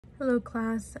Hello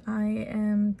class, I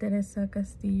am Teresa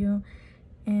Castillo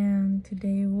and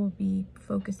today we'll be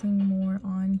focusing more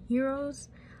on heroes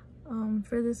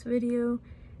for this video.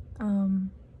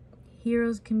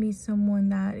 Heroes can be someone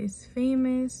that is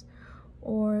famous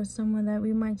or someone that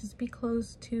we might just be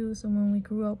close to, someone we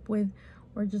grew up with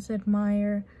or just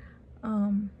admire.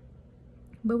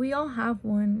 But we all have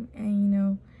one,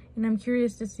 and I'm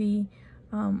curious to see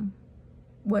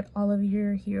what all of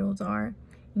your heroes are.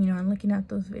 And looking at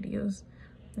those videos,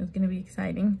 it's gonna be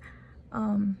exciting.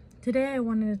 Today I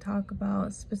wanted to talk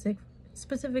about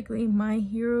specifically my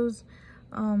heroes.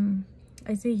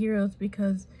 I say heroes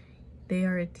because they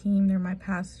are a team. They're my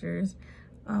pastors.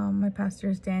 My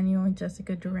pastors Daniel and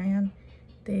Jessica Duran.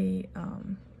 They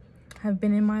have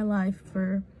been in my life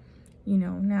for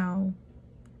now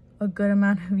a good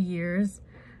amount of years,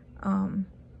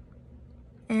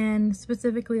 and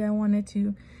specifically I wanted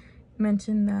to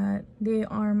mention that they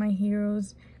are my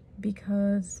heroes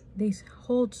because they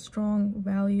hold strong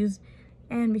values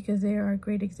and because they are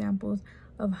great examples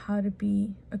of how to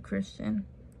be a Christian.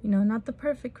 Not the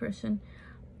perfect Christian,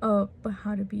 but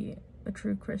how to be a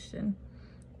true Christian.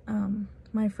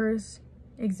 My first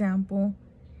example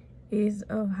is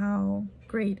of how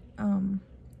great,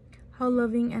 how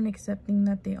loving and accepting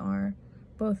that they are,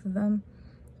 both of them.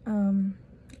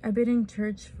 I've been in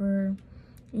church for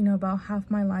about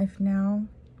half my life now.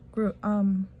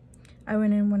 I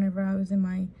went in whenever I was in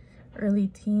my early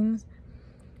teens,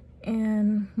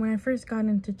 and when I first got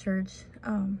into church,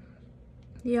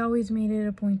 they always made it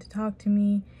a point to talk to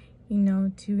me,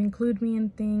 to include me in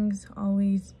things,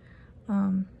 always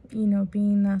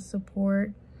being that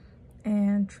support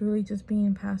and truly just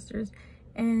being pastors.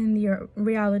 And the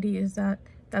reality is that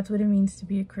that's what it means to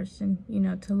be a Christian,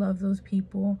 to love those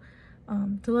people,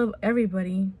 to love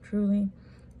everybody truly,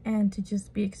 and to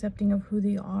just be accepting of who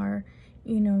they are.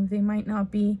 They might not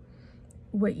be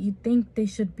what you think they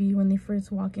should be when they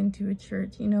first walk into a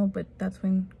church, but that's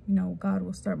when, God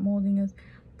will start molding us.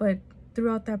 But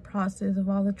throughout that process of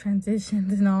all the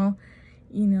transitions and all,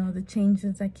 the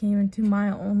changes that came into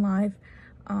my own life,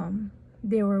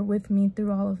 they were with me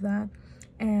through all of that.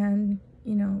 And,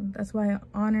 that's why I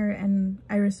honor and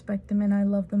I respect them and I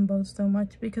love them both so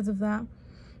much because of that.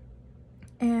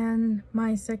 And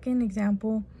my second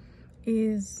example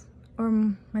is, or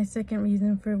my second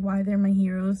reason for why they're my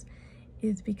heroes,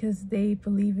 is because they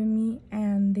believe in me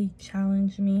and they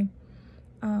challenge me.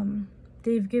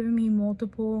 They've given me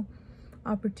multiple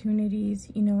opportunities,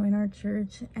 in our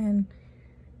church, and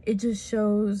it just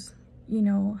shows,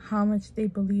 how much they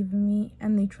believe in me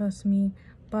and they trust me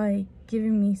by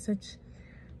giving me such,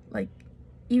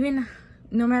 even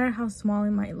no matter how small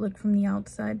it might look from the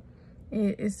outside,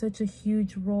 it is such a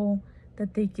huge role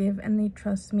that they give and they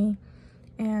trust me.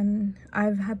 And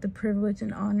I've had the privilege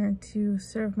and honor to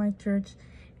serve my church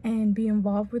and be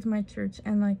involved with my church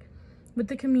and with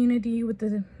the community, with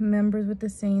the members, with the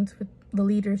saints, with the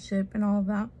leadership and all of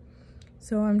that.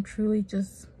 So I'm truly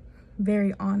just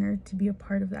very honored to be a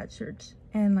part of that church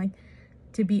and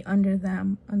to be under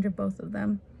them, under both of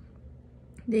them.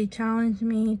 They challenge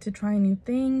me to try new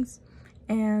things,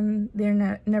 and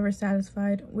they're never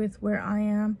satisfied with where I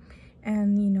am.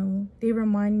 And they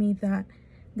remind me that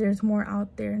there's more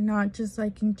out there, not just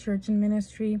in church and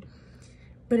ministry,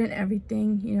 but in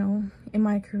everything, in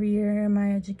my career, in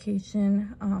my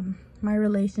education, my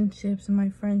relationships and my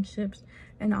friendships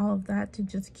and all of that, to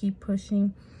just keep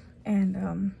pushing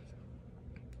and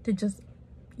to just,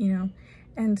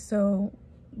 and so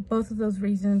both of those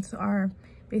reasons are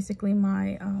basically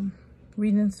my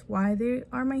reasons why they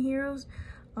are my heroes.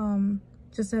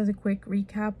 Just as a quick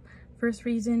recap, first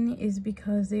reason is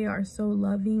because they are so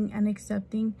loving and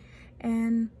accepting,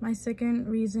 and my second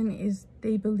reason is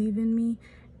they believe in me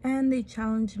and they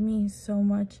challenge me so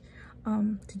much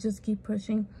to just keep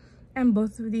pushing. And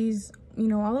both of these,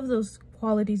 all of those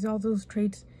qualities, all those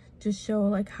traits just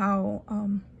show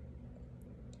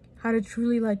how to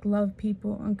truly love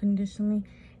people unconditionally,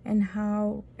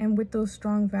 and with those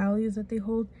strong values that they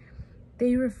hold,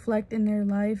 they reflect in their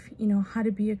life, how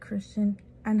to be a Christian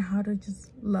and how to just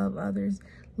love others,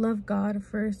 love God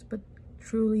first, but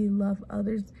truly love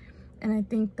others. And I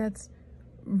think that's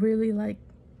really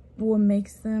what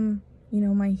makes them,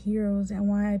 my heroes, and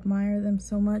why I admire them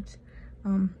so much.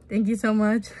 Thank you so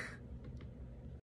much.